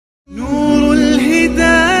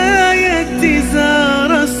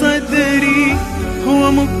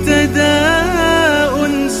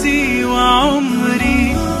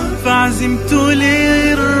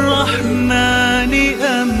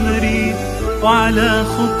وعلى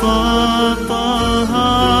خطاطها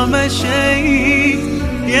مشيت.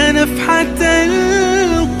 يا نفحة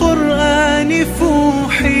القرآن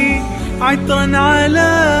فوحي عطرا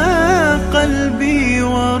على قلبي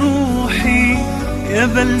وروحي، يا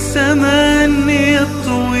بلسما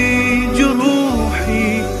يطوي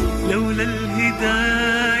جروحي، لولا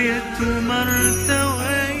الهداية ما ارتويت.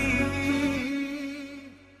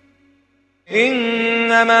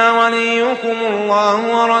 إنما وليكم الله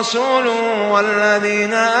ورسوله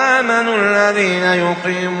والذين آمنوا الذين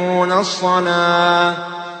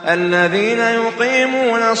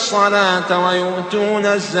يقيمون الصلاة ويؤتون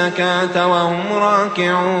الزكاة وهم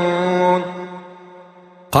راكعون.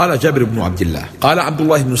 قال جابر بن عبد الله قال عبد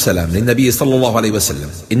الله بن سلام للنبي صلى الله عليه وسلم: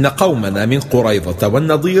 إن قومنا من قريظة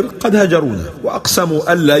والنضير قد هجرونا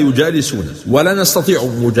وأقسموا ألا يجالسونا ولا نستطيع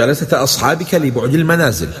مجالسة أصحابك لبعد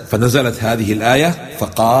المنازل، فنزلت هذه الآية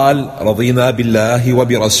فقال: رضينا بالله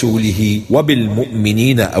وبرسوله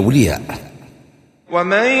وبالمؤمنين أولياء.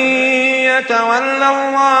 ومن يتول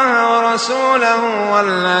الله ورسوله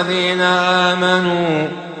والذين آمنوا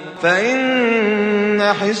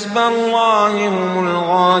فإن حزب الله هم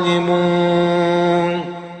الغالبون.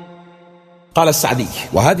 قال السعدي: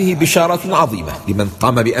 وهذه بشارة عظيمة لمن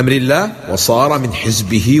قام بأمر الله وصار من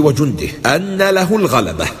حزبه وجنده، أن له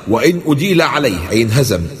الغلبة، وإن أديل عليه أي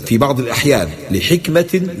انهزم في بعض الأحيان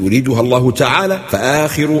لحكمة يريدها الله تعالى،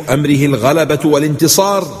 فآخر أمره الغلبة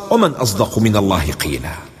والانتصار، ومن أصدق من الله قيلا.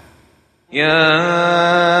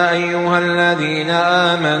 يا أيها الذين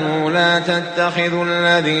آمنوا لا تتخذوا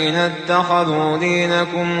الذين اتخذوا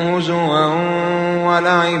دينكم هزوا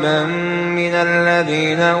ولعبا من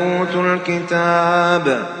الذين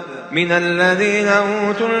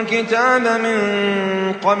أوتوا الكتاب من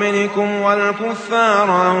قبلكم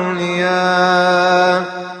والكفار أولياء.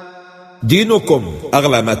 دينكم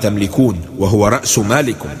أغلى ما تملكون وهو رأس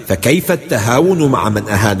مالكم، فكيف التهاون مع من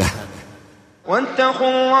أهانه؟ واتقوا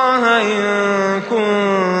الله إن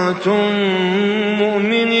كنتم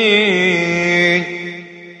مؤمنين.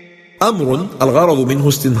 أمر الغرض منه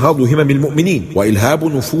استنهاض همم المؤمنين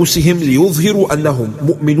وإلهاب نفوسهم ليظهروا أنهم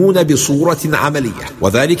مؤمنون بصورة عملية،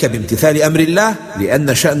 وذلك بامتثال أمر الله،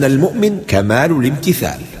 لأن شأن المؤمن كمال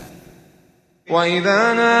الامتثال.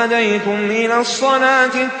 وإذا ناديتم إلى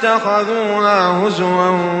الصلاة اتخذوها هزوا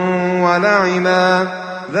ولعبا،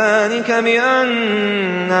 ذلك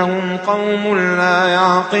بأنهم قوم لا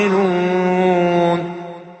يعقلون.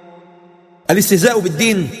 الاستهزاء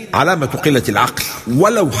بالدين علامة قلة العقل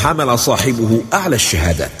ولو حمل صاحبه أعلى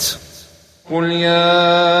الشهادات. قل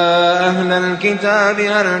يا أهل الكتاب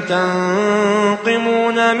هل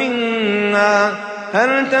تنقمون منا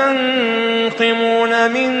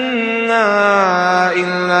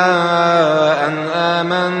إلا أن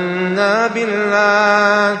آمنا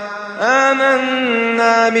بالله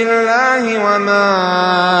وما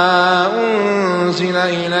أنزل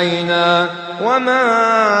إلينا وما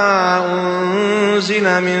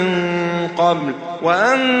أنزل من قبل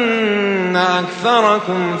وأن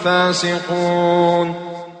أكثركم فاسقون.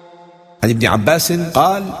 عن ابن عباس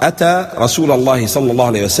قال: أتى رسول الله صلى الله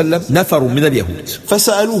عليه وسلم نفر من اليهود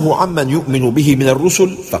فسألوه عمن يؤمن به من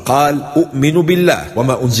الرسل، فقال: أؤمن بالله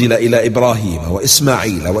وما أنزل إلى إبراهيم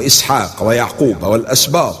وإسماعيل وإسحاق ويعقوب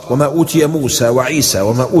والأسباط وما أوتي موسى وعيسى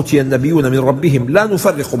وما أوتي النبيون من ربهم لا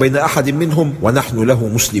نفرق بين أحد منهم ونحن له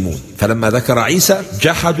مسلمون. فلما ذكر عيسى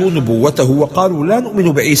جحدوا نبوته وقالوا: لا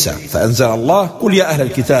نؤمن بعيسى، فأنزل الله: قل يا أهل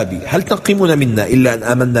الكتاب هل تنقمون منا إلا أن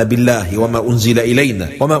آمنا بالله وما أنزل إلينا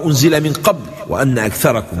وما أنزل من قبل وأن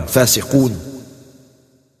أكثركم فاسقون.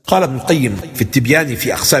 قال ابن القيم في التبيان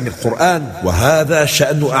في أقسام القرآن: وهذا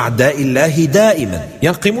شأن أعداء الله دائما،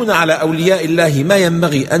 ينقمون على أولياء الله ما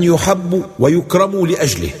ينبغي أن يحبوا ويكرموا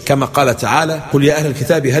لأجله، كما قال تعالى: قل يا أهل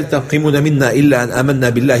الكتاب هل تنقمون منا إلا أن آمنا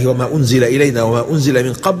بالله وما أنزل إلينا وما أنزل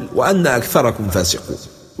من قبل وأن أكثركم فاسقون.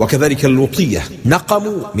 وكذلك اللوطية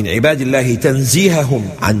نقموا من عباد الله تنزيههم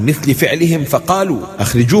عن مثل فعلهم، فقالوا: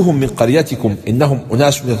 أخرجوهم من قريتكم إنهم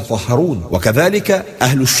أناس يتطهرون. وكذلك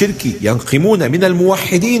أهل الشرك ينقمون من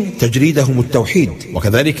الموحدين تجريدهم التوحيد،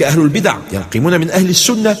 وكذلك أهل البدع ينقمون من أهل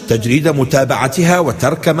السنة تجريد متابعتها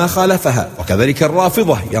وترك ما خالفها، وكذلك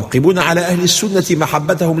الرافضة ينقمون على أهل السنة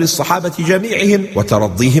محبتهم للصحابة جميعهم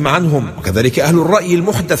وترضيهم عنهم، وكذلك أهل الرأي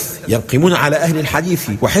المحدث ينقمون على أهل الحديث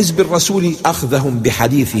وحزب الرسول أخذهم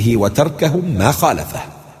بحديث وتركهم ما خالفه.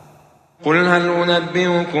 قل هل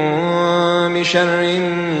أنبئكم بشر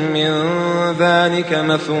من ذلك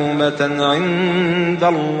مثوبة عند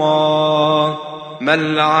الله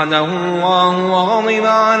من لعنه الله وغضب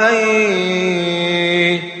عليه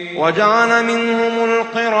وجعل منهم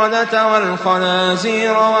القردة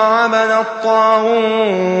والخنازير وعبد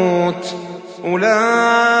الطاغوت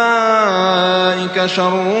أولئك أولئك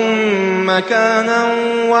شر مكانا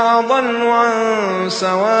وأضل عن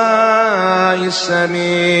سواء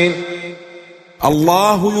السبيل.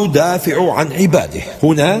 الله يدافع عن عباده.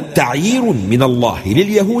 هنا تعيير من الله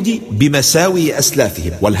لليهود بمساوي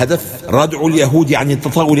أسلافهم، والهدف ردع اليهود عن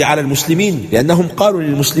التطاول على المسلمين، لأنهم قالوا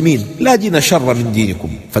للمسلمين لا دين شر من دينكم،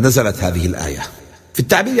 فنزلت هذه الآية. في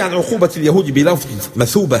التعبير عن عقوبة اليهود بلفظ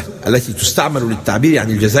مثوبة التي تستعمل للتعبير عن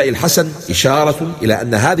الجزاء الحسن إشارة إلى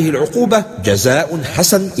أن هذه العقوبة جزاء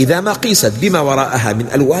حسن إذا ما قيست بما وراءها من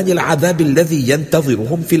ألوان العذاب الذي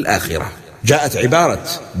ينتظرهم في الآخرة. جاءت عبارة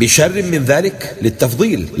بشر من ذلك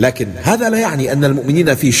للتفضيل، لكن هذا لا يعني أن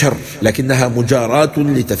المؤمنين في شر، لكنها مجاراة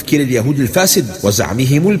لتفكير اليهود الفاسد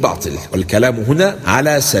وزعمهم الباطل، والكلام هنا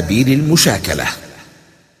على سبيل المشاكلة.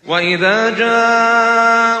 وإذا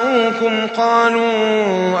جاءوكم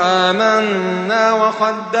قالوا آمنا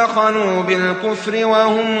وقد دخلوا بالكفر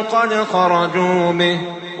وهم قد خرجوا به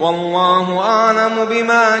والله أعلم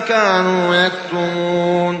بما كانوا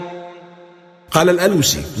يكتمون. قال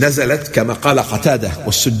الألوسي نزلت كما قال قتادة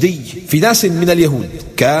والسدي في ناس من اليهود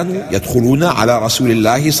كانوا يدخلون على رسول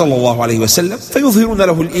الله صلى الله عليه وسلم فيظهرون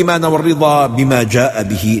له الإيمان والرضا بما جاء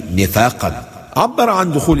به نفاقا. عبر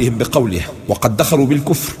عن دخولهم بقوله وقد دخلوا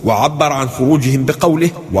بالكفر، وعبر عن خروجهم بقوله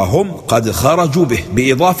وهم قد خرجوا به،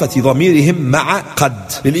 بإضافة ضميرهم مع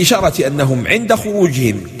قد، للإشارة أنهم عند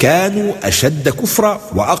خروجهم كانوا أشد كفرا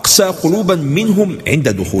وأقسى قلوبا منهم عند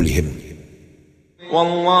دخولهم.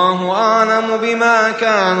 والله أعلم بما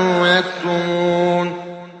كانوا يكتمون.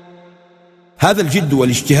 هذا الجد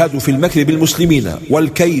والاجتهاد في المكر بالمسلمين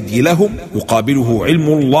والكيد لهم يقابله علم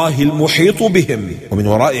الله المحيط بهم، ومن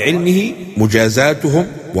وراء علمه مجازاتهم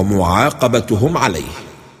ومعاقبتهم عليه.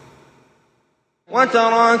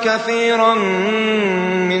 وترى كثيرا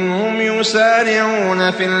منهم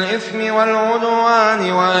يسارعون في الإثم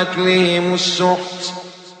والعدوان وأكلهم السحت.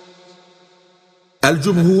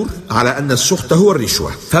 الجمهور على أن السحت هو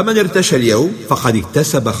الرشوة، فمن ارتشى اليوم فقد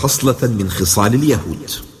اكتسب خصلة من خصال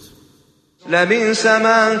اليهود. لبئس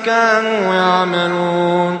ما كانوا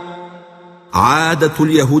يعملون. عادة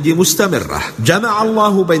اليهود مستمرة، جمع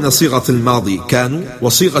الله بين صيغة الماضي كانوا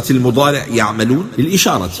وصيغة المضارع يعملون،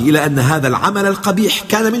 للإشارة إلى أن هذا العمل القبيح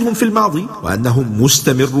كان منهم في الماضي، وأنهم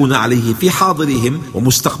مستمرون عليه في حاضرهم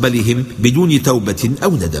ومستقبلهم بدون توبة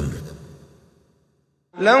أو ندم.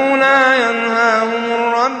 لولا ينهاهم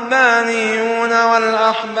الربانيون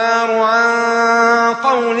والأحبار عن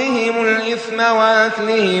قولهم الإثم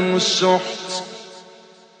وأكلهم السحت.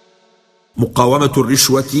 مقاومة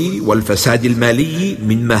الرشوة والفساد المالي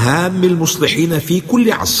من مهام المصلحين في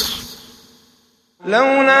كل عصر.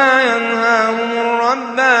 لولا ينهاهم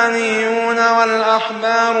الربانيون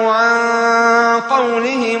والأحبار عن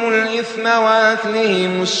قولهم الإثم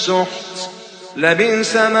وأكلهم السحت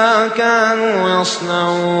لبئس ما كانوا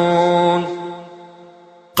يصنعون.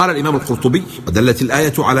 قال الإمام القرطبي ودلت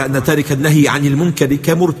الآية على أن تارك النهي عن المنكر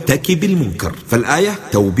كمرتكب المنكر، فالآية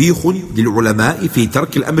توبيخ للعلماء في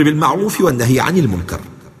ترك الأمر بالمعروف والنهي عن المنكر.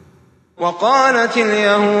 وقالت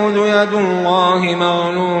اليهود يد الله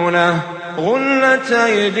مغلولة غلت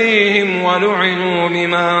أيديهم ولعنوا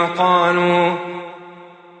بما قالوا.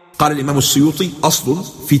 قال الإمام السيوطي أصل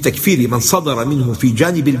في تكفير من صدر منه في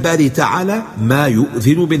جانب الباري تعالى ما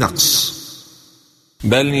يؤذن بنقص.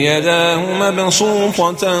 بل يداه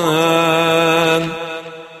مبسوطتان.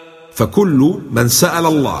 فكل من سأل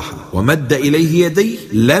الله ومد إليه يديه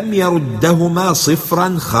لم يردهما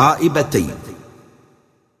صفرا خائبتين.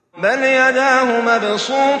 بل يداه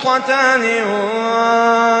مبسوطتان ينفق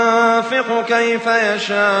كيف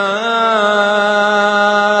يشاء.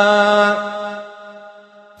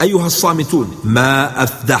 أيها الصامتون، ما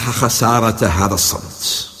أفدح خسارة هذا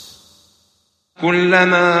الصمت.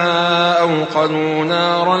 كلما أوقدوا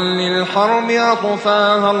نارا للحرب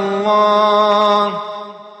أطفاها الله.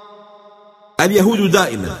 اليهود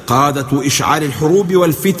دائما قادة إشعال الحروب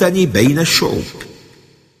والفتن بين الشعوب.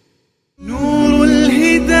 نور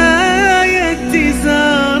الهداية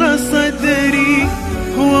زار صدري،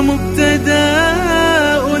 هو مبتدأ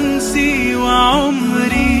أنسي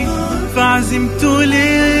وعمري، فعزمت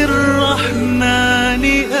للرحمن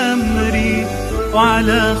أمري،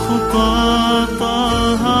 وعلى خطاطها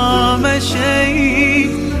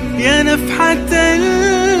مشيت. يا نفحة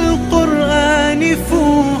القرآن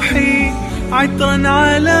فوحي، عطرا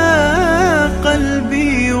على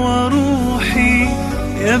قلبي وروحي،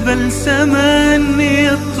 يا بلسما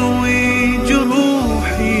يطوي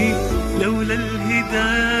جروحي، لولا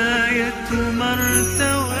الهداية ما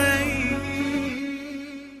ارتويت.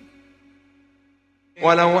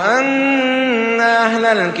 ولو أن أهل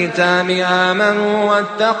الكتاب آمنوا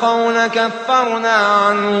واتقوا لكفرنا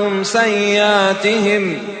عنهم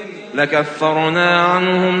سيئاتهم لكفرنا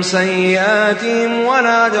عنهم سيئاتهم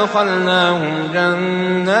ولأدخلناهم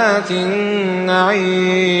جنات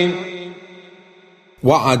النعيم.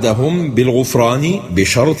 وعدهم بالغفران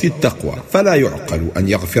بشرط التقوى، فلا يعقل أن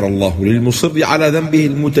يغفر الله للمصر على ذنبه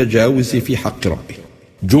المتجاوز في حق ربه.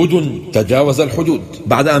 جود تجاوز الحدود.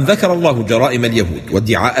 بعد أن ذكر الله جرائم اليهود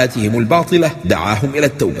وادعاءاتهم الباطلة دعاهم إلى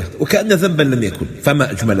التوبة، وكأن ذنبا لم يكن،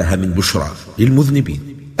 فما أجملها من بشرى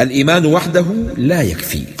للمذنبين. الإيمان وحده لا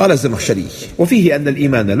يكفي، قال الزمخشري، وفيه أن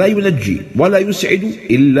الإيمان لا ينجي ولا يسعد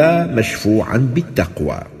إلا مشفوعا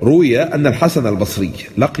بالتقوى. روي أن الحسن البصري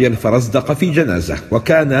لقي الفرزدق في جنازة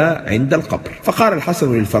وكان عند القبر، فقال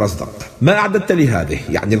الحسن للفرزدق: ما أعددت لهذه؟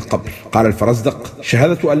 يعني القبر. قال الفرزدق: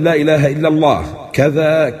 شهادة أن لا إله إلا الله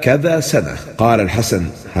كذا كذا سنة. قال الحسن: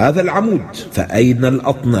 هذا العمود، فأين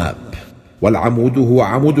الأطناب؟ والعمود هو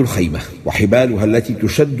عمود الخيمة، وحبالها التي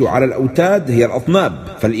تشد على الأوتاد هي الأطناب،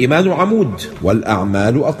 فالإيمان عمود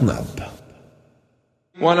والأعمال أطناب.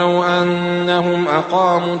 ولو أنهم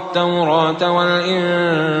أقاموا التوراة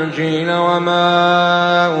والإنجيل وما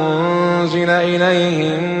أنزل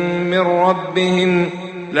إليهم من ربهم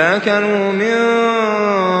لكانوا من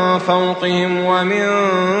فوقهم ومن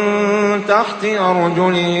تحت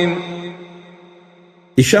أرجلهم.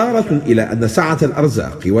 إشارة إلى أن سعة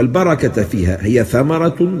الأرزاق والبركة فيها هي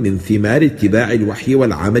ثمرة من ثمار اتباع الوحي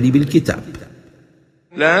والعمل بالكتاب.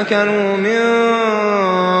 لكانوا من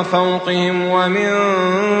فوقهم ومن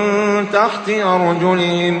تحت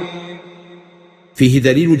أرجلهم. فيه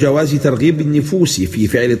دليل جواز ترغيب النفوس في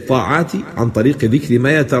فعل الطاعات عن طريق ذكر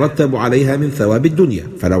ما يترتب عليها من ثواب الدنيا،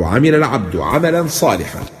 فلو عمل العبد عملا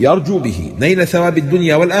صالحا يرجو به نيل ثواب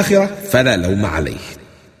الدنيا والآخرة فلا لوم عليه.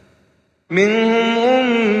 منهم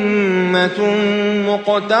أمة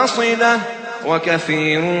مقتصدة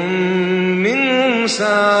وكثير منهم ساء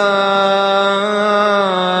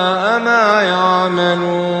ما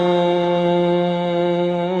يعملون.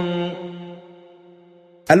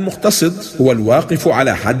 المقتصد هو الواقف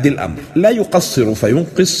على حد الأمر، لا يقصر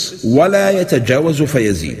فينقص ولا يتجاوز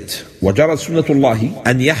فيزيد. وجرت سنة الله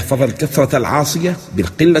أن يحفظ الكثرة العاصية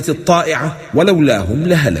بالقلة الطائعة، ولولاهم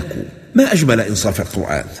لهلكوا. ما أجمل إنصاف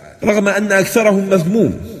القرآن رغم أن أكثرهم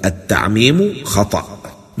مذموم. التعميم خطأ.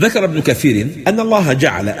 ذكر ابن كثير أن الله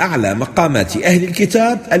جعل أعلى مقامات أهل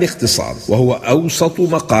الكتاب الاختصار، وهو أوسط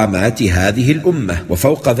مقامات هذه الأمة،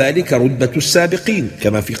 وفوق ذلك رتبة السابقين،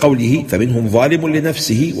 كما في قوله: فمنهم ظالم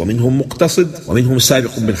لنفسه ومنهم مقتصد ومنهم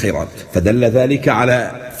سابق بالخيرات، فدل ذلك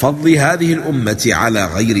على فضل هذه الأمة على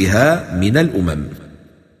غيرها من الأمم.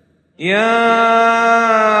 يا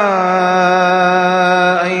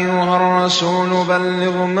أيها الرسول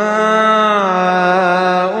بلغ ما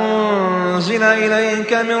أنزل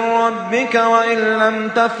إليك من ربك وإن لم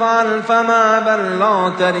تفعل فما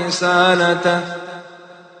بلغت رسالته.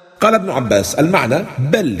 قال ابن عباس: المعنى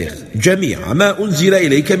بلغ جميع ما أنزل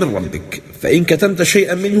إليك من ربك، فإن كتمت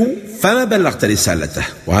شيئا منه فما بلغت رسالته.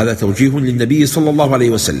 وهذا توجيه للنبي صلى الله عليه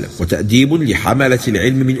وسلم وتأديب لحملة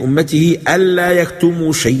العلم من أمته ألا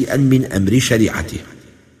يكتموا شيئا من أمر شريعته.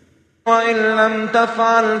 وإن لم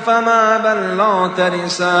تفعل فما بلغت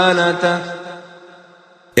رسالته.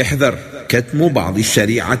 احذر كتم بعض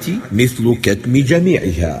الشريعة مثل كتم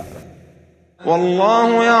جميعها.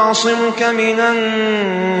 والله يعصمك من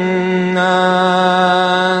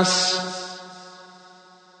الناس.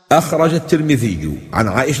 أخرج الترمذي عن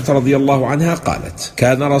عائشة رضي الله عنها قالت: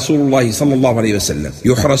 كان رسول الله صلى الله عليه وسلم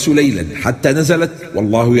يحرس ليلا حتى نزلت: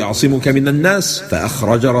 والله يعصمك من الناس،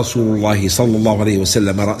 فأخرج رسول الله صلى الله عليه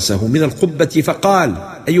وسلم رأسه من القبة فقال: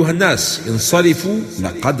 أيها الناس انصرفوا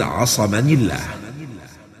لقد عصمني الله.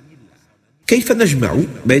 كيف نجمع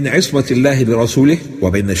بين عصمة الله برسوله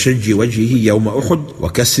وبين شج وجهه يوم أحد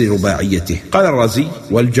وكسر رباعيته؟ قال الرازي: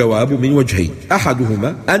 والجواب من وجهين،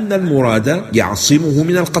 أحدهما أن المراد يعصمه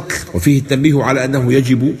من القتل، وفيه التنبيه على أنه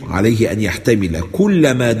يجب عليه أن يحتمل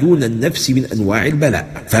كل ما دون النفس من أنواع البلاء،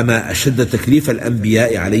 فما أشد تكليف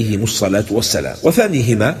الأنبياء عليهم الصلاة والسلام.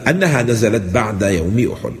 وثانيهما أنها نزلت بعد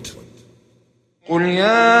يوم أحد. قل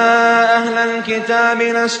يا أهل الكتاب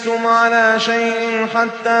لستم على شيء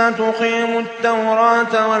حتى تقيموا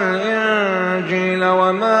التوراة والإنجيل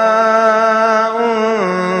وما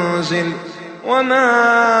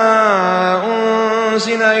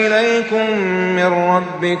أنزل إليكم من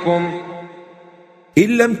ربكم.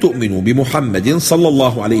 إن لم تؤمنوا بمحمد صلى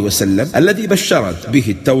الله عليه وسلم الذي بشرت به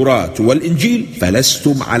التوراة والإنجيل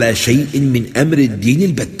فلستم على شيء من أمر الدين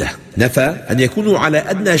البتة. نفى أن يكونوا على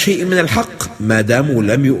أدنى شيء من الحق ما داموا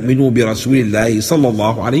لم يؤمنوا برسول الله صلى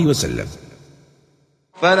الله عليه وسلم.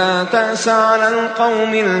 فلا تأس على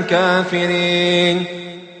القوم الكافرين.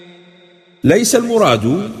 ليس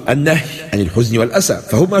المراد النهي عن الحزن والأسى،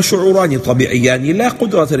 فهما شعوران طبيعيان لا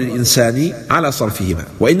قدرة للإنسان على صرفهما،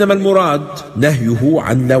 وإنما المراد نهيه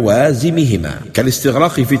عن لوازمهما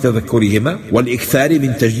كالاستغراق في تذكرهما والإكثار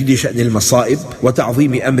من تجديد شأن المصائب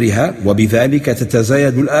وتعظيم أمرها، وبذلك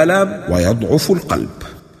تتزايد الآلام ويضعف القلب.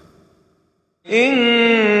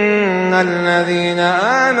 إن الذين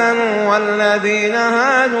آمنوا والذين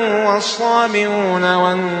هادوا والصابرون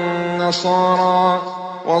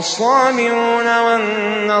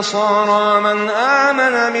من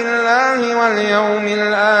آمن بالله واليوم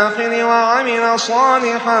الآخر وعمل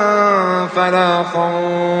صالحا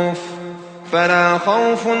فلا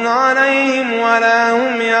خوف عليهم ولا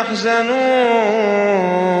هم يحزنون.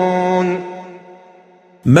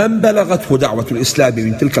 من بلغته دعوة الإسلام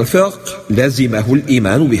من تلك الفرق لازمه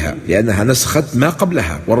الإيمان بها، لأنها نسخت ما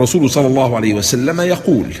قبلها، والرسول صلى الله عليه وسلم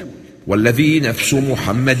يقول: والذي نفس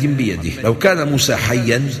محمد بيده لو كان موسى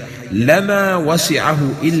حيا لما وسعه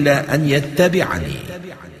إلا أن يتبعني.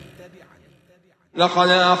 لقد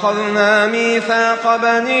أخذنا ميثاق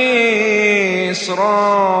بني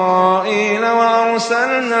إسرائيل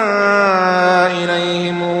وأرسلنا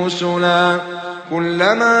إليهم رسلا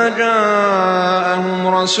كلما جاءهم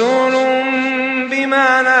رسول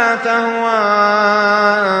بما لا تهوى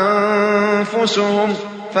أنفسهم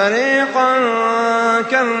فريقا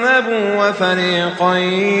كذبوا وفريقا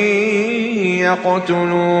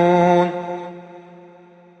يقتلون.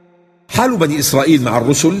 حال بني إسرائيل مع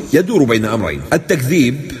الرسل يدور بين أمرين: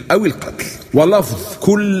 التكذيب أو القتل، ولفظ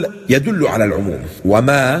كل يدل على العموم،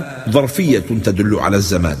 وما ظرفية تدل على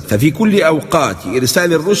الزمان، ففي كل أوقات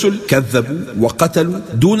إرسال الرسل كذبوا وقتلوا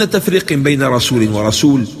دون تفريق بين رسول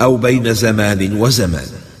ورسول أو بين زمان وزمان.